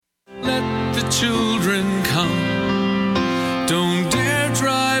the children come. Don't dare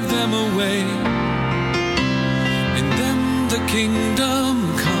drive them away. In them the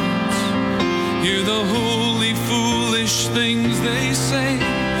kingdom comes. Hear the holy, foolish things they say.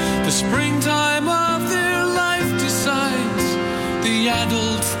 The springtime of their life decides the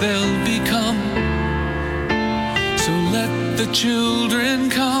adults they'll become. So let the children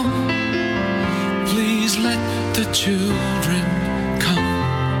come. Please let the children come.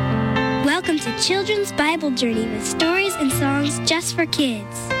 Welcome to Children's Bible Journey with stories and songs just for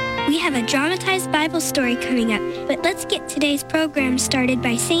kids. We have a dramatized Bible story coming up, but let's get today's program started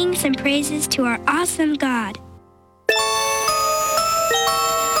by singing some praises to our awesome God.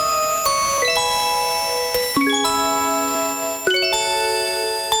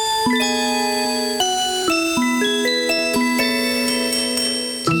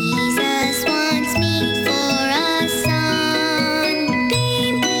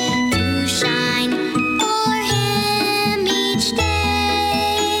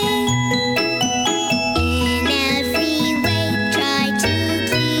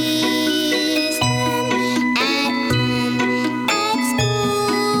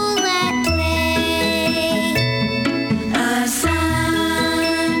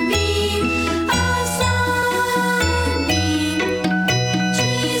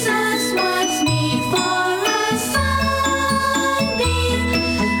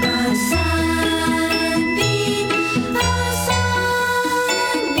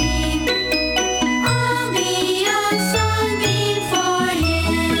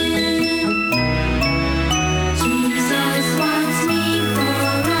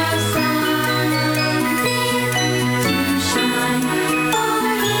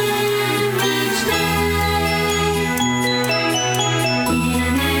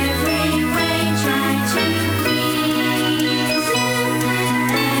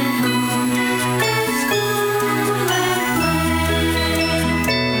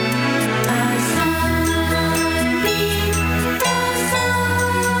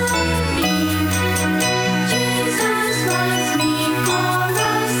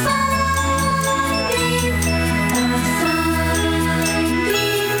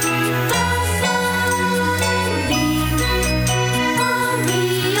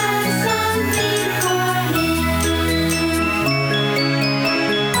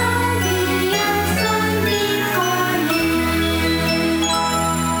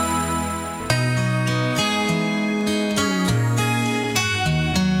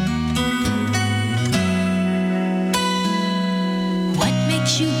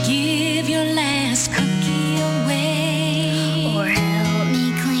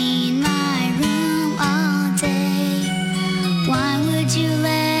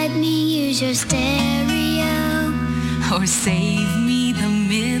 Or save me the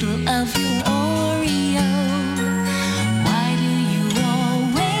middle of your Oreo. Why do you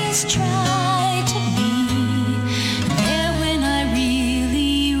always try to be there when I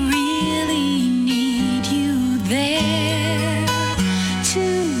really, really need you there to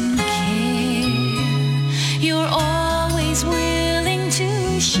care? You're always willing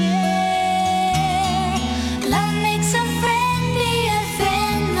to share. Love makes a friend be a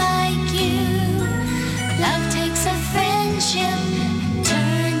friend like you. Love takes a friendship,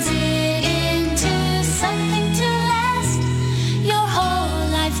 turns it into something to last your whole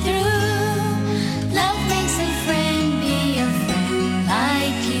life through. Love makes a friend be a friend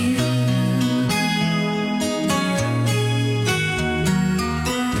like you.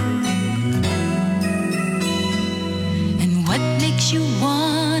 And what makes you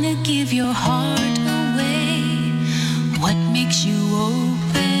wanna give your heart away? What makes you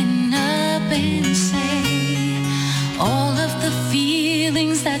open up and say all of the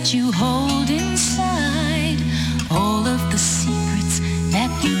feelings that you hold inside, all of the secrets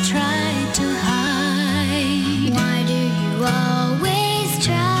that you try to hide? Why do you always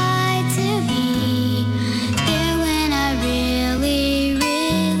try to be there when I really,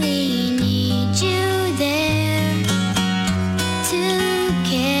 really need you there to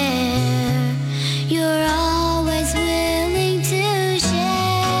care? You're always willing to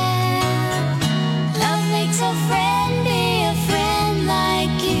share. Love makes a friend be a friend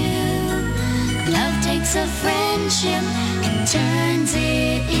like you. Love takes a friendship and turns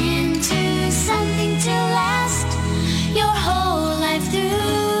it into something to last your whole life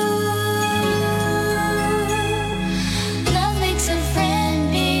through. Love makes a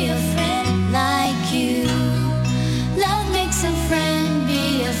friend be a friend like you. Love makes a friend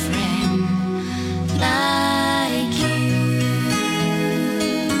be a friend like you.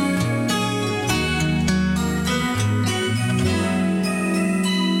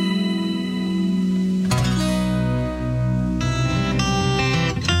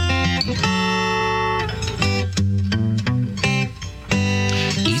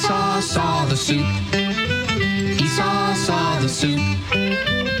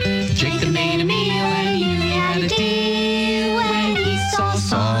 Jacob made a meal and he knew he had a deal when Esau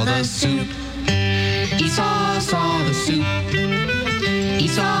saw the soup. Esau saw the soup.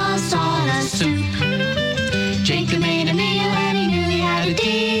 Esau saw the soup. Jacob made a meal and he knew he had a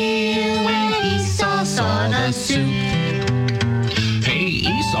deal when Esau saw the soup. Hey,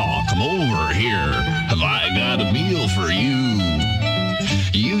 Esau, come over here. Have I got a meal for you?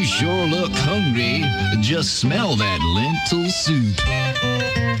 You sure look hungry. Just smell that lentil soup.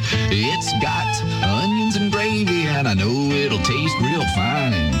 It's got onions and gravy, and I know it'll taste real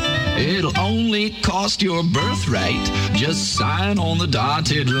fine. It'll only cost your birthright. Just sign on the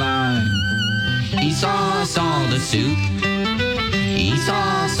dotted line. Esau saw the soup.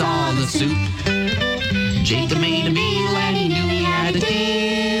 Esau saw the soup. Jacob made a meal and he knew he had a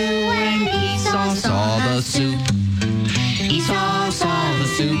deal when Esau saw the soup. Esau saw the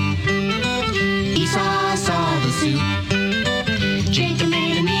soup. Esau saw the soup. Jacob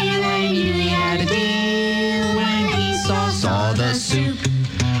made a meal and he knew he had a deal when Esau saw the soup.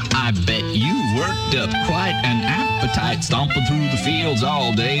 I bet you worked up quite an appetite stomping through the fields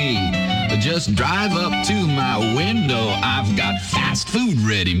all day. Just drive up to my window, I've got fast food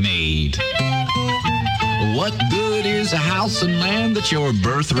ready made. What good is a house and land that your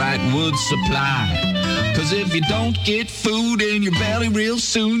birthright would supply? 'Cause if you don't get food in your belly real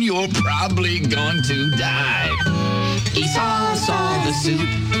soon, you're probably going to die. Esau saw the soup.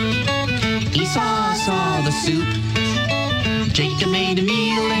 Esau saw the soup. Jacob made a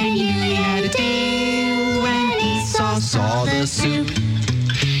meal and he knew he had a deal when Esau saw the soup.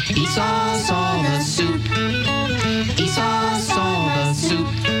 Esau saw the soup. Esau saw the soup.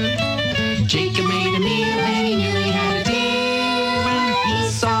 Jacob made a meal and he knew he had a deal when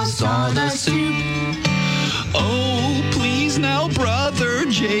Esau saw the soup. Oh, please now, brother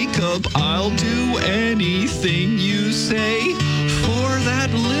Jacob, I'll do anything you say. For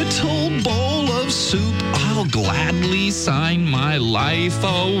that little bowl of soup, I'll gladly sign my life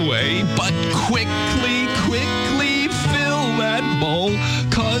away. But quickly, quickly fill that bowl,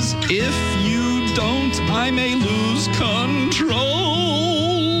 'cause if you don't, I may lose control.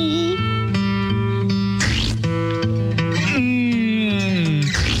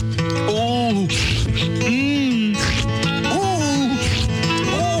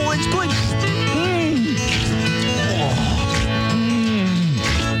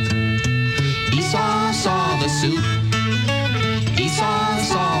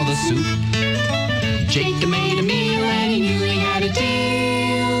 Jacob made a meal and he knew he had a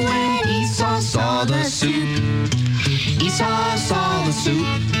deal when Esau saw the soup. Esau saw the soup.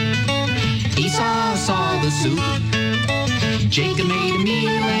 Esau saw the soup. Jacob made a meal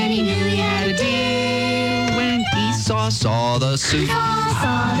and he knew he had a deal when Esau saw the soup. Esau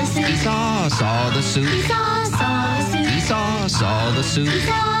saw the soup. Esau saw the soup. Esau saw the soup.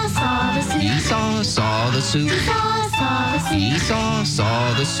 Esau saw the soup. Esau saw the soup. Esau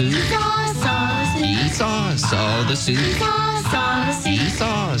saw the soup. Esau saw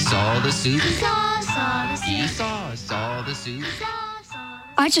the soup. Esau saw the soup.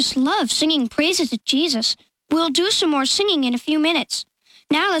 I just love singing praises to Jesus. We'll do some more singing in a few minutes.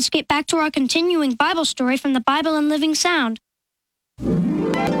 Now let's get back to our continuing Bible story from the Bible in Living Sound.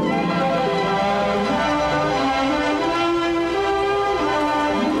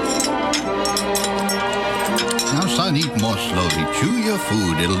 Now, son, eat more slowly. Chew your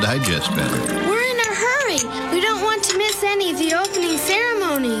food. It'll digest better. We're in a hurry. We don't want to miss any of the opening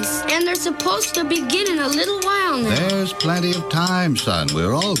ceremonies. And they're supposed to begin in a little while now. There's plenty of time, son.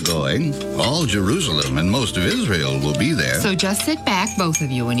 We're all going. All Jerusalem and most of Israel will be there. So just sit back, both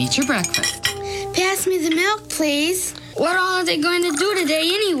of you, and eat your breakfast. Pass me the milk, please. What all are they going to do today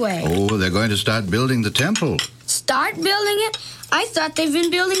anyway? Oh, they're going to start building the temple. Start building it? I thought they've been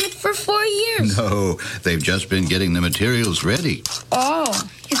building it for 4 years. No, they've just been getting the materials ready. Oh,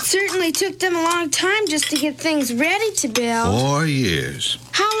 it certainly took them a long time just to get things ready to build. 4 years.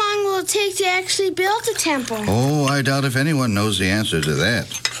 How long will it take to actually build a temple? Oh, I doubt if anyone knows the answer to that.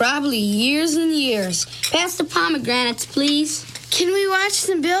 Probably years and years. Pass the pomegranates, please. Can we watch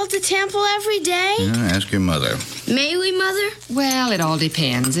them build the temple every day? Yeah, ask your mother. May we, Mother? Well, it all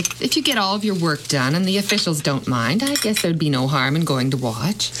depends. If you get all of your work done and the officials don't mind, I guess there'd be no harm in going to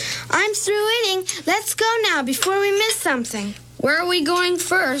watch. I'm through eating. Let's go now before we miss something. Where are we going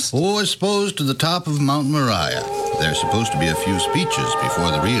first? Oh, I suppose to the top of Mount Moriah. There's supposed to be a few speeches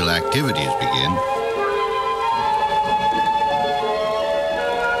before the real activities begin.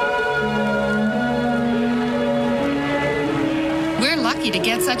 We're lucky to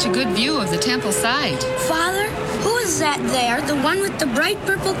get such a good view of the temple site. Father, who is that there, the one with the bright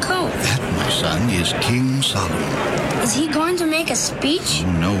purple coat? That, my son, is King Solomon. Is he going to make a speech?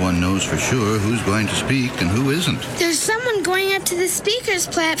 No one knows for sure who's going to speak and who isn't. There's someone going up to the speaker's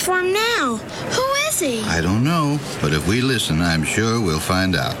platform now. Who is he? I don't know, but if we listen, I'm sure we'll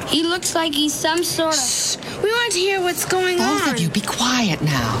find out. He looks like he's some sort of... Shh. We want to hear what's going on. Both of you, be quiet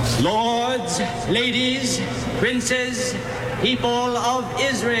now. Lords, ladies, princes, people of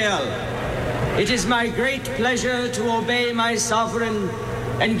Israel, it is my great pleasure to obey my sovereign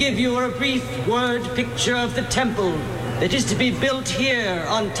and give you a brief word picture of the temple that is to be built here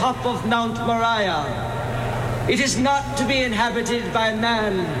on top of Mount Moriah. It is not to be inhabited by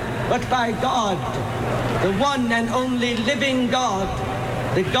man, but by God, the one and only living God,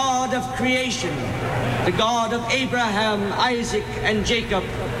 the God of creation, the God of Abraham, Isaac, and Jacob,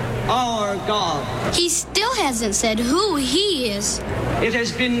 our God. He still hasn't said who he is. It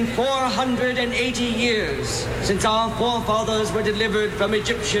has been 480 years since our forefathers were delivered from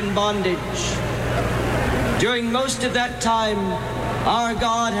Egyptian bondage. During most of that time, our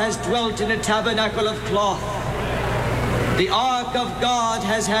God has dwelt in a tabernacle of cloth. The Ark of God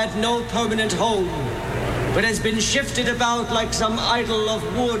has had no permanent home, but has been shifted about like some idol of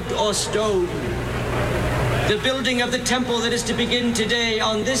wood or stone. The building of the temple that is to begin today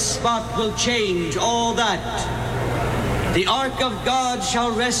on this spot will change all that. The Ark of God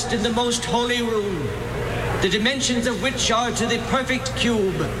shall rest in the most holy room, the dimensions of which are to the perfect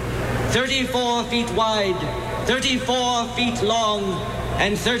cube, 34 feet wide, 34 feet long,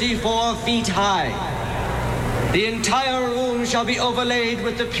 and 34 feet high. The entire room shall be overlaid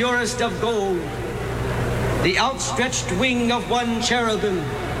with the purest of gold. The outstretched wing of one cherubim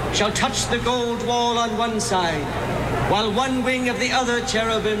shall touch the gold wall on one side, while one wing of the other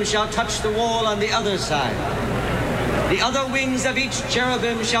cherubim shall touch the wall on the other side. The other wings of each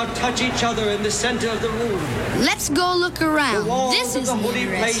cherubim shall touch each other in the center of the room. Let's go look around. The walls This of is the holy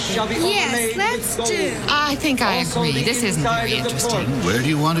place shall be overlaid with gold. I think I Also, agree. the This isn't inside very of the interesting. porch. Where do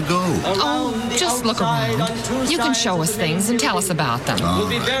you want to go? Oh, just look around. You can show us things and tell us about them. Will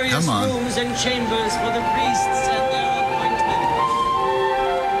be All right, various come on. rooms and chambers for the priests and their appointments.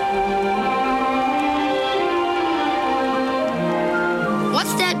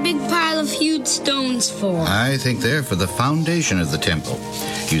 What's that big pile of hewed stones for? I think they're for the foundation of the temple.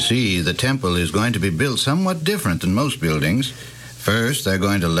 You see, the temple is going to be built somewhat different than most buildings. First, they're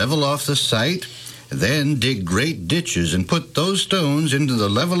going to level off the site, then dig great ditches and put those stones into the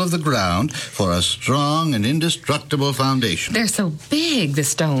level of the ground for a strong and indestructible foundation. They're so big, the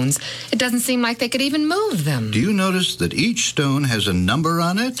stones. It doesn't seem like they could even move them. Do you notice that each stone has a number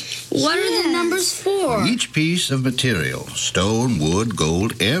on it? What are the numbers for? Each piece of material, stone, wood,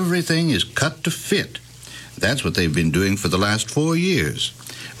 gold, everything is cut to fit. That's what they've been doing for the last 4 years.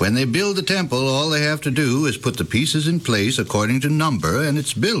 When they build the temple, all they have to do is put the pieces in place according to number, and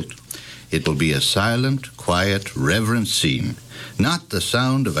it's built. It will be a silent, quiet, reverent scene. Not the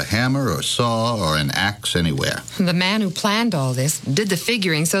sound of a hammer or saw or an axe anywhere. The man who planned all this, did the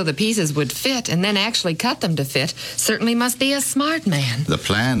figuring so the pieces would fit, and then actually cut them to fit, certainly must be a smart man. The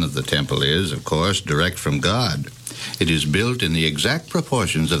plan of the temple is, of course, direct from God. It is built in the exact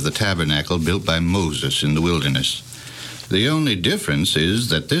proportions of the tabernacle built by Moses in the wilderness. The only difference is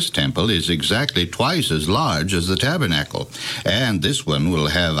that this temple is exactly twice as large as the tabernacle, and this one will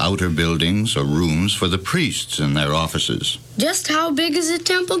have outer buildings or rooms for the priests and their offices. Just how big is the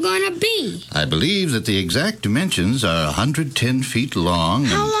temple going to be? I believe that the exact dimensions are 110 feet long.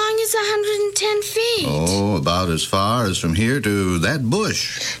 How long is 110 feet? Oh, about as far as from here to that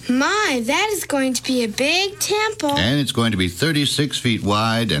bush. My, that is going to be a big temple. And it's going to be 36 feet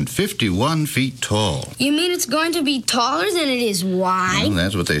wide and 51 feet tall. You mean it's going to be taller than it is wide? Well,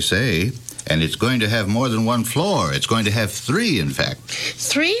 that's what they say. And it's going to have more than one floor. It's going to have 3, in fact.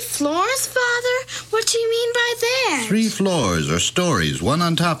 3 floors, Father? What do you mean by that? 3 floors or stories, one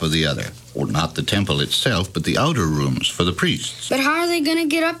on top of the other. Well, not the temple itself, but the outer rooms for the priests. But how are they going to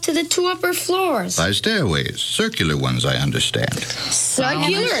get up to the 2 upper floors? By stairways, circular ones, I understand.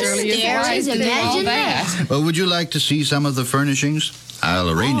 Circular Surely it's wise stairs, to do all imagine that. that. Well, would you like to see some of the furnishings? I'll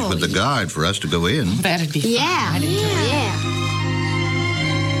arrange with the guard for us to go in. That'd be fun. Yeah, I'd enjoy it. yeah.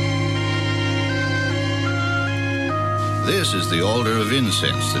 This is the altar of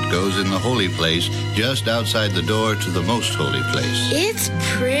incense that goes in the holy place just outside the door to the most holy place. It's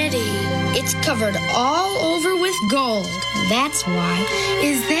pretty. It's covered all over with gold. That's why.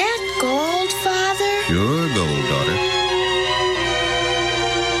 Is that gold, Father? Pure gold, daughter.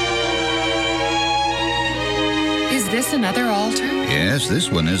 Is this another altar? Yes, this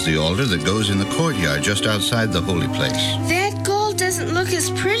one is the altar that goes in the courtyard just outside the holy place. That gold doesn't look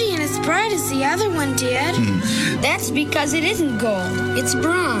as pretty and as bright as the other one did. That's because it isn't gold. It's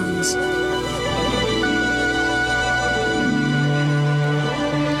bronze.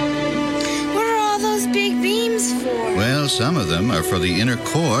 What are all those big beams for? Well, some of them are for the inner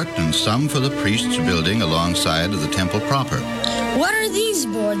court and some for the priest's building alongside of the temple proper. What are these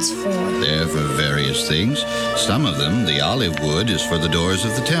boards for? They're for various things. Some of them, the olive wood, is for the doors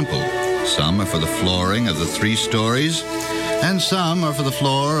of the temple. Some are for the flooring of the 3 stories, and some are for the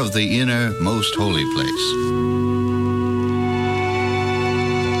floor of the inner most holy place.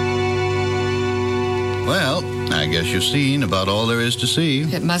 Well, I guess you've seen about all there is to see.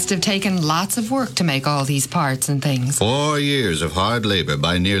 It must have taken lots of work to make all these parts and things. 4 years of hard labor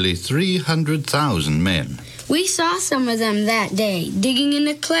by nearly 300,000 men. We saw some of them that day, digging in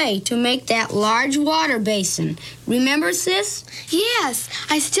the clay to make that large water basin. Remember, Sis? Yes,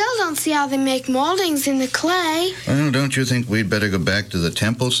 I still don't see how they make moldings in the clay. Well, don't you think we'd better go back to the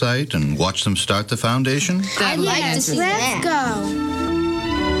temple site and watch them start the foundation? I'd like to see Let's go.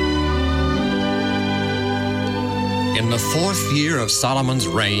 In the 4th year of Solomon's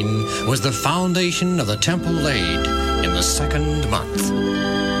reign was the foundation of the temple laid in the 2nd month.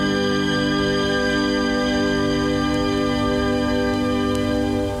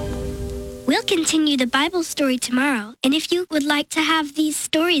 We'll continue the Bible story tomorrow, and if you would like to have these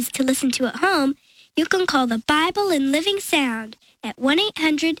stories to listen to at home, you can call the Bible in Living Sound at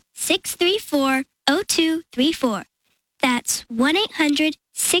 1-800-634-0234. That's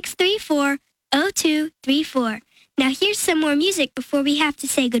 1-800-634-0234. Now here's some more music before we have to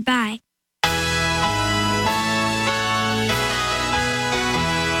say goodbye.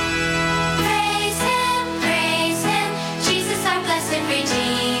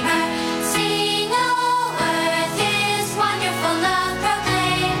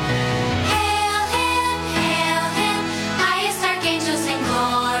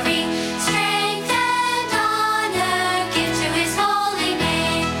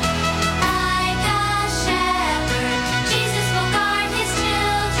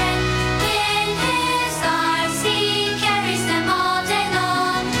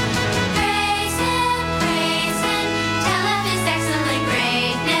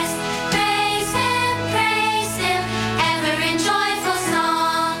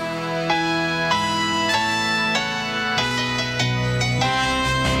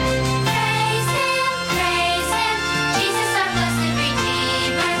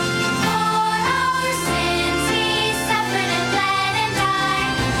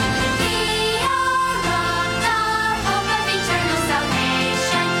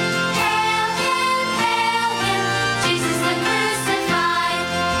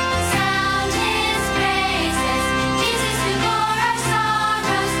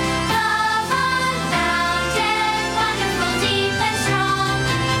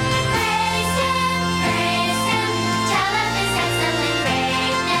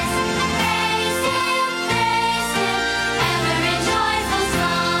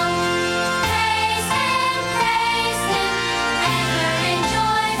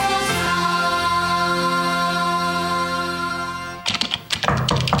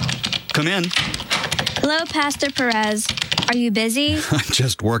 Come in. Hello, Pastor Perez. Are you busy? I'm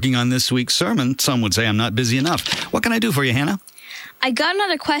just working on this week's sermon. Some would say I'm not busy enough. What can I do for you, Hannah? I got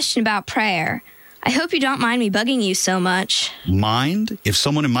another question about prayer. I hope you don't mind me bugging you so much. Mind? If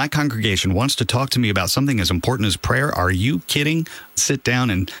someone in my congregation wants to talk to me about something as important as prayer, are you kidding? Sit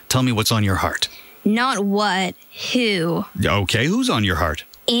down and tell me what's on your heart. Not what, who. Okay, who's on your heart?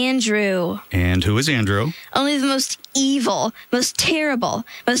 Andrew. And who is Andrew? Only the most evil, most terrible,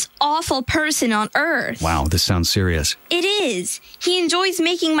 most awful person on earth. Wow, this sounds serious. It is. He enjoys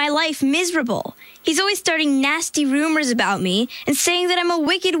making my life miserable. He's always starting nasty rumors about me and saying that I'm a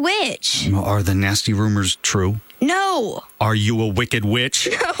wicked witch. Are the nasty rumors true? No. Are you a wicked witch?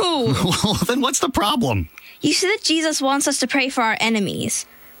 No. Well, then what's the problem? You said that Jesus wants us to pray for our enemies.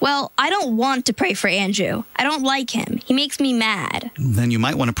 Well, I don't want to pray for Andrew. I don't like him. He makes me mad. Then you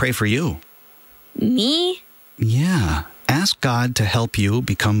might want to pray for you. Me? Yeah. Ask God to help you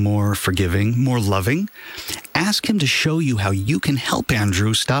become more forgiving, more loving. Ask him to show you how you can help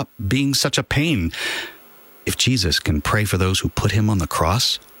Andrew stop being such a pain. If Jesus can pray for those who put him on the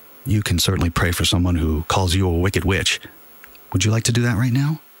cross, you can certainly pray for someone who calls you a wicked witch. Would you like to do that right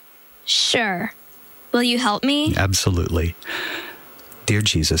now? Sure. Will you help me? Absolutely. Dear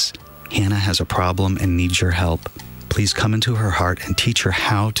Jesus, Hannah has a problem and needs your help. Please come into her heart and teach her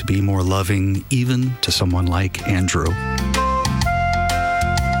how to be more loving, even to someone like Andrew.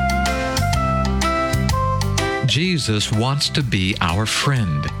 Jesus wants to be our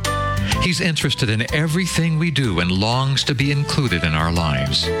friend. He's interested in everything we do and longs to be included in our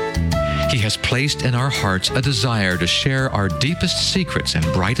lives. He has placed in our hearts a desire to share our deepest secrets and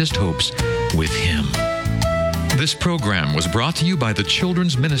brightest hopes with Him. This program was brought to you by the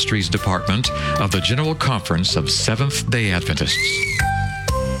Children's Ministries Department of the General Conference of Seventh-day Adventists.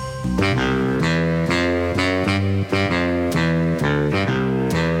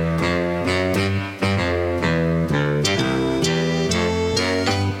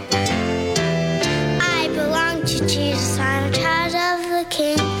 I belong to Jesus, I'm a child of the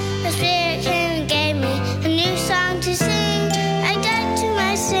King. The Spirit came and gave me a new song to sing. I died to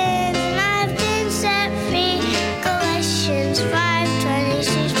my sins and I've been set free. Galatians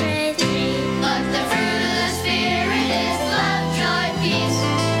 5:22-23. But the fruit of the Spirit is love, joy, peace,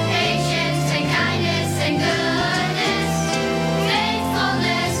 patience, and kindness, and goodness,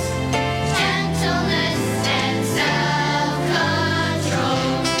 faithfulness, gentleness, and self-control.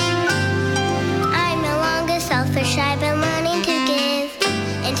 I'm no longer selfish, I've been learning to give.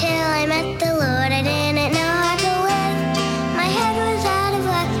 Until I met the Lord, I didn't know how to live. My head was out of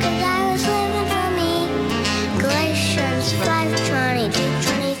luck because I was living for me. Galatians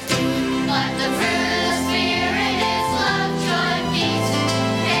 5:22-23. But the fruit of the Spirit is love, joy, peace,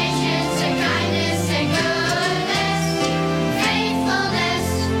 patience, and kindness, and goodness, faithfulness,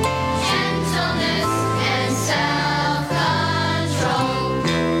 gentleness, and self-control.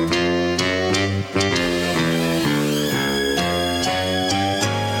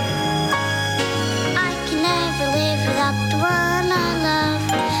 I can never live without the one I love.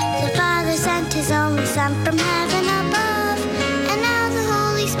 The Father sent His only Son from heaven above, and now the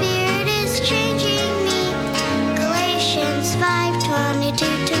Holy Spirit is changing me. Galatians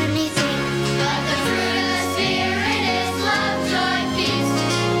 5:22-23. But the fruit of the Spirit is love, joy, peace,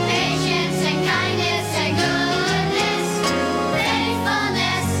 patience, and kindness, and goodness,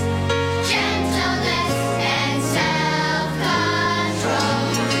 faithfulness, gentleness, and self-control.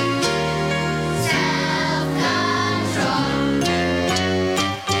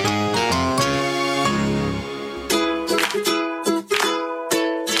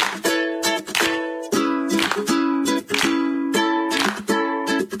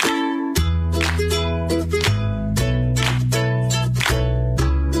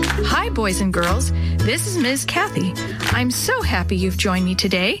 Hi, boys and girls. This is Ms. Kathy. I'm so happy you've joined me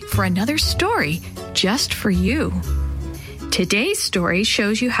today for another story just for you. Today's story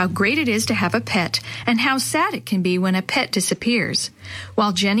shows you how great it is to have a pet and how sad it can be when a pet disappears.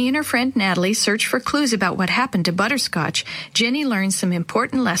 While Jenny and her friend Natalie search for clues about what happened to Butterscotch, Jenny learns some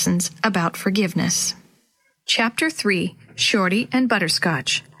important lessons about forgiveness. Chapter 3, Shorty and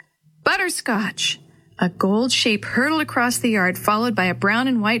Butterscotch. Butterscotch! A gold shape hurtled across the yard, followed by a brown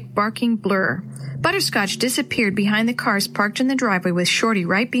and white barking blur. Butterscotch disappeared behind the cars parked in the driveway with Shorty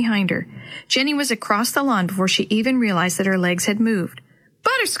right behind her. Jenny was across the lawn before she even realized that her legs had moved.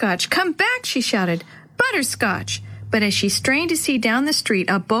 "Butterscotch, come back!" she shouted. "Butterscotch!" But as she strained to see down the street,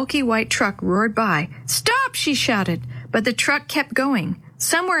 a bulky white truck roared by. "Stop!" she shouted. But the truck kept going.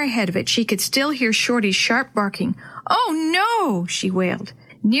 Somewhere ahead of it, she could still hear Shorty's sharp barking. "Oh, no!" she wailed.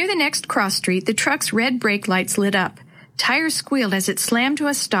 Near the next cross street, the truck's red brake lights lit up. Tires squealed as it slammed to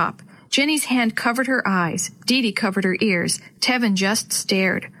a stop. Jenny's hand covered her eyes. Dee Dee covered her ears. Tevin just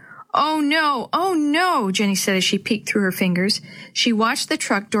stared. "Oh, no! Oh, no!" Jenny said as she peeked through her fingers. She watched the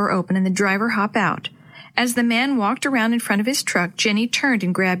truck door open and the driver hop out. As the man walked around in front of his truck, Jenny turned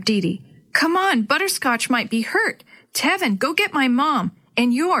and grabbed Dee Dee. "Come on, Butterscotch might be hurt. Tevin, go get my mom.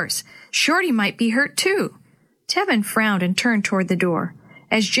 And yours. Shorty might be hurt, too." Tevin frowned and turned toward the door.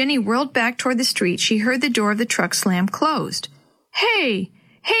 As Jenny whirled back toward the street, she heard the door of the truck slam closed. "Hey!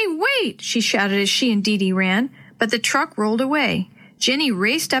 Hey, wait!" she shouted as she and Dee Dee ran, but the truck rolled away. Jenny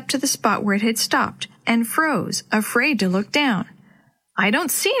raced up to the spot where it had stopped and froze, afraid to look down. "I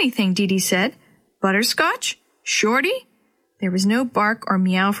don't see anything," Dee Dee said. "Butterscotch? Shorty?" There was no bark or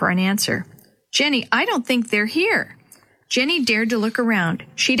meow for an answer. "Jenny, I don't think they're here." Jenny dared to look around.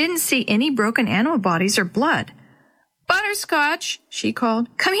 She didn't see any broken animal bodies or blood. "Butterscotch," she called.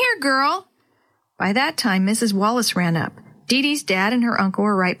 "Come here, girl." By that time, Mrs. Wallace ran up. Dee Dee's dad and her uncle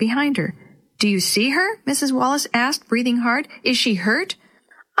were right behind her. "Do you see her?" Mrs. Wallace asked, breathing hard. "Is she hurt?"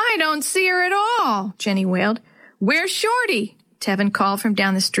 "I don't see her at all," Jenny wailed. "Where's Shorty?" Tevin called from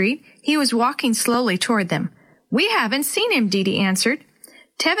down the street. He was walking slowly toward them. "We haven't seen him," Dee Dee answered.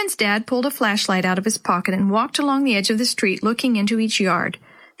 Tevin's dad pulled a flashlight out of his pocket and walked along the edge of the street, looking into each yard.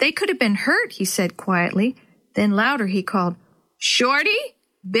 "They could have been hurt," he said quietly. Then louder he called, "Shorty?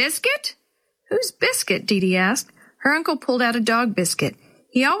 Biscuit?" "Who's Biscuit?" Dee Dee asked. Her uncle pulled out a dog biscuit.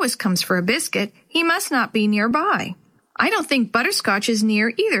 "He always comes for a biscuit. He must not be nearby." I don't think Butterscotch is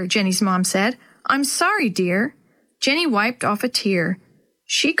near either, Jenny's mom said. I'm sorry, dear. Jenny wiped off a tear.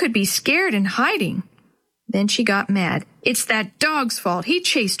 She could be scared and hiding. Then she got mad. It's that dog's fault. He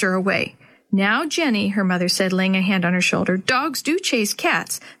chased her away. Now, Jenny, her mother said, laying a hand on her shoulder, dogs do chase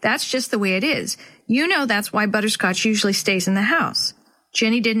cats. That's just the way it is. You know that's why Butterscotch usually stays in the house.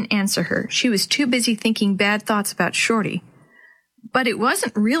 Jenny didn't answer her. She was too busy thinking bad thoughts about Shorty. But it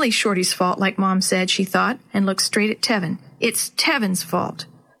wasn't really Shorty's fault, like Mom said, she thought, and looked straight at Tevin. It's Tevin's fault.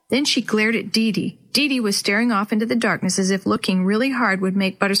 Then she glared at Dee Dee. Dee Dee was staring off into the darkness as if looking really hard would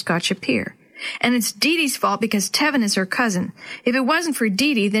make Butterscotch appear. And it's Dee Dee's fault because Tevin is her cousin. If it wasn't for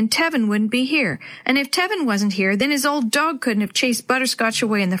Dee Dee, then Tevin wouldn't be here. And if Tevin wasn't here, then his old dog couldn't have chased Butterscotch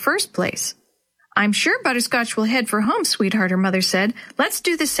away in the first place. I'm sure Butterscotch will head for home, sweetheart, her mother said. Let's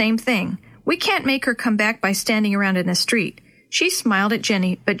do the same thing. We can't make her come back by standing around in the street. She smiled at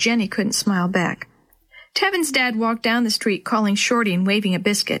Jenny, but Jenny couldn't smile back. Tevin's dad walked down the street calling Shorty and waving a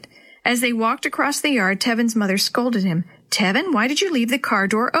biscuit. As they walked across the yard, Tevin's mother scolded him. Tevin, why did you leave the car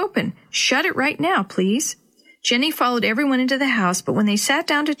door open? Shut it right now, please. Jenny followed everyone into the house, but when they sat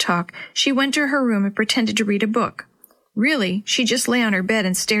down to talk, she went to her room and pretended to read a book. Really, she just lay on her bed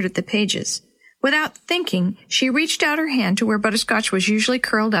and stared at the pages. Without thinking, she reached out her hand to where Butterscotch was usually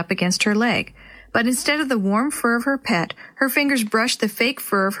curled up against her leg. But instead of the warm fur of her pet, her fingers brushed the fake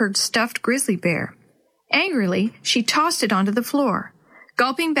fur of her stuffed grizzly bear. Angrily, she tossed it onto the floor.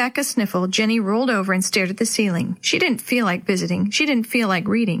 Gulping back a sniffle, Jenny rolled over and stared at the ceiling. She didn't feel like visiting. She didn't feel like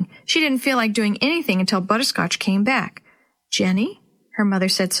reading. She didn't feel like doing anything until Butterscotch came back. Jenny? Her mother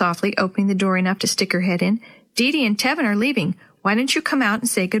said softly, opening the door enough to stick her head in. Dee Dee and Tevin are leaving. Why don't you come out and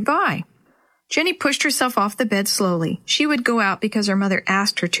say goodbye? Jenny pushed herself off the bed slowly. She would go out because her mother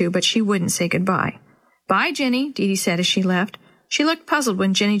asked her to, but she wouldn't say goodbye. Bye, Jenny, Dee Dee said as she left. She looked puzzled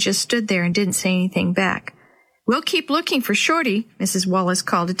when Jenny just stood there and didn't say anything back. We'll keep looking for Shorty, Mrs. Wallace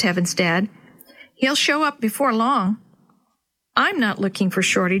called to Tevin's dad. He'll show up before long. I'm not looking for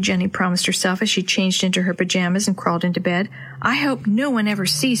Shorty, Jenny promised herself as she changed into her pajamas and crawled into bed. I hope no one ever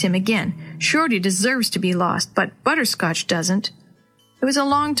sees him again. Shorty deserves to be lost, but Butterscotch doesn't. It was a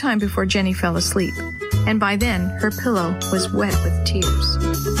long time before Jenny fell asleep, and by then her pillow was wet with tears.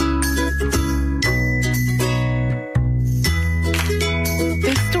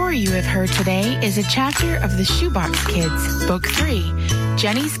 The story you have heard today is a chapter of The Shoebox Kids, Book 3,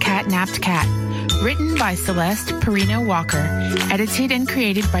 Jenny's Cat-Napped Cat, written by Celeste Perino Walker, edited and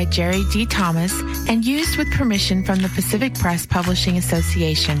created by Jerry D. Thomas, and used with permission from the Pacific Press Publishing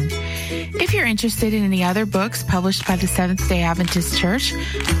Association. If you're interested in any other books published by the Seventh-day Adventist Church,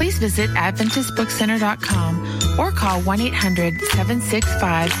 please visit AdventistBookCenter.com or call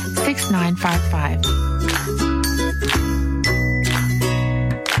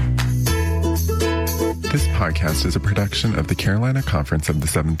 1-800-765-6955. This podcast is a production of the Carolina Conference of the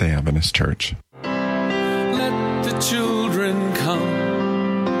Seventh-day Adventist Church. Let the children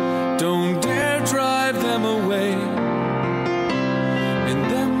come. Don't dare drive them away. In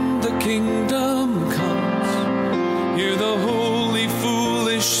them the kingdom comes. Hear the holy,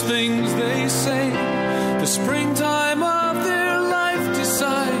 foolish things they say. The springtime of their life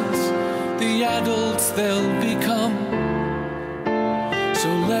decides the adults they'll become. So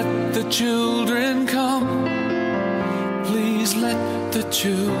let the children come. Please let the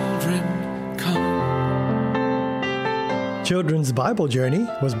children come. Children's Bible Journey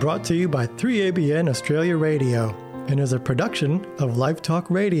was brought to you by 3ABN Australia Radio and is a production of Life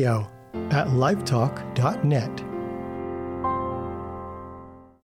Talk Radio at lifetalk.net.